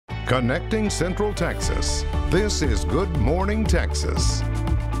Connecting Central Texas. This is Good Morning Texas.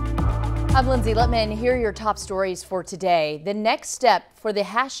 I'm Lindsay Littman. Here are your top stories for today. The next step for the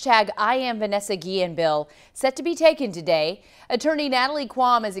hashtag #IamVanessaGuillen bill set to be taken today. Attorney Natalie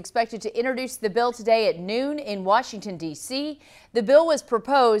Quam is expected to introduce the bill today at noon in Washington, D.C. The bill was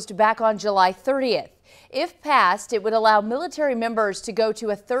proposed back on July 30th. If passed, it would allow military members to go to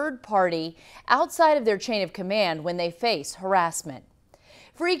a third party outside of their chain of command when they face harassment.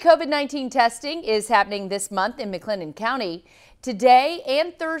 Free COVID-19 testing is happening this month in McLennan County. Today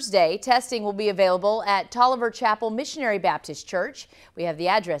and Thursday, testing will be available at Tolliver Chapel Missionary Baptist Church. We have the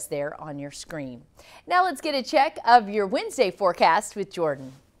address there on your screen. Now let's get a check of your Wednesday forecast with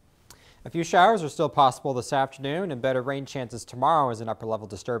Jordan. A few showers are still possible this afternoon and better rain chances tomorrow as an upper level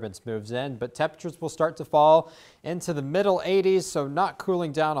disturbance moves in, but temperatures will start to fall into the middle 80s, so not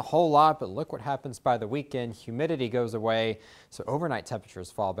cooling down a whole lot, but look what happens by the weekend. Humidity goes away, so overnight temperatures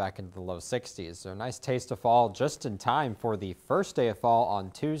fall back into the low 60s. So a nice taste of fall just in time for the first day of fall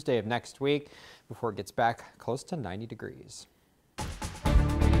on Tuesday of next week before it gets back close to 90 degrees.